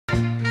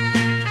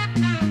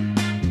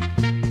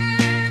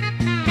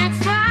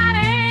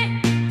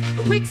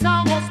The week's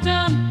almost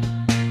done.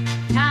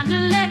 Time to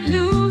let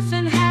loose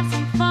and have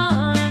some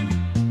fun.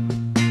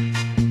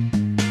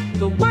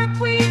 The work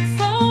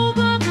week's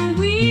over, the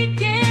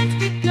weekend's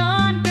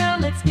begun. Girl,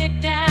 let's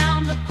get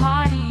down, the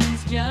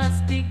party's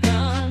just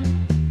begun.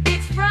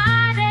 It's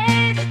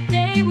Friday, the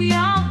day we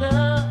all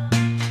love.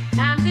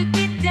 Time to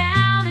get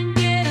down and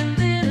get a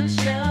little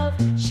shove.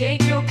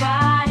 Shake your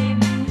body,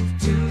 move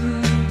to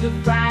the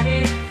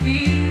Friday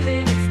feel.